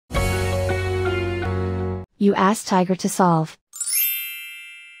You ask Tiger to solve.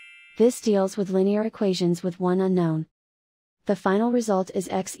 This deals with linear equations with one unknown. The final result is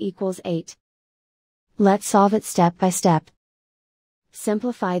x equals 8. Let's solve it step by step.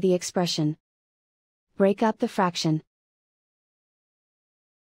 Simplify the expression. Break up the fraction.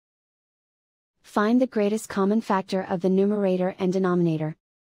 Find the greatest common factor of the numerator and denominator.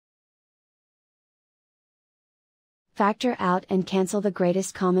 Factor out and cancel the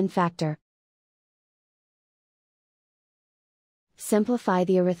greatest common factor. Simplify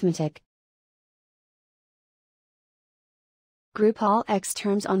the arithmetic. Group all x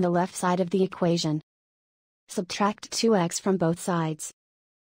terms on the left side of the equation. Subtract 2x from both sides.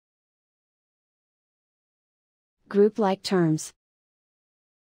 Group like terms.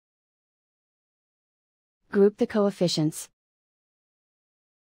 Group the coefficients.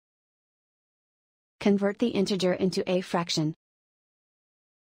 Convert the integer into a fraction.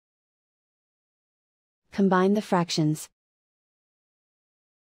 Combine the fractions.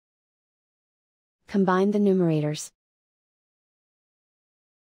 Combine the numerators.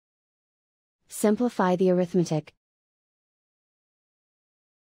 Simplify the arithmetic.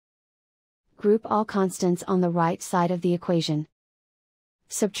 Group all constants on the right side of the equation.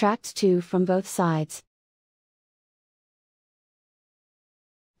 Subtract 2 from both sides.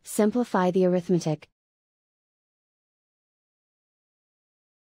 Simplify the arithmetic.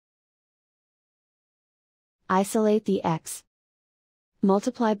 Isolate the x.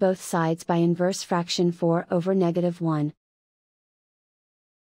 Multiply both sides by inverse fraction 4 over -1.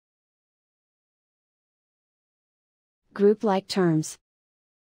 Group like terms.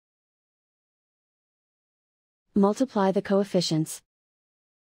 Multiply the coefficients.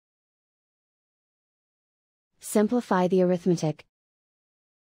 Simplify the arithmetic.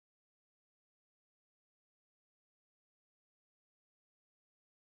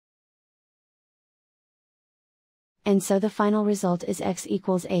 And so the final result is x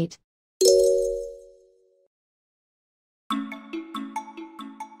equals 8.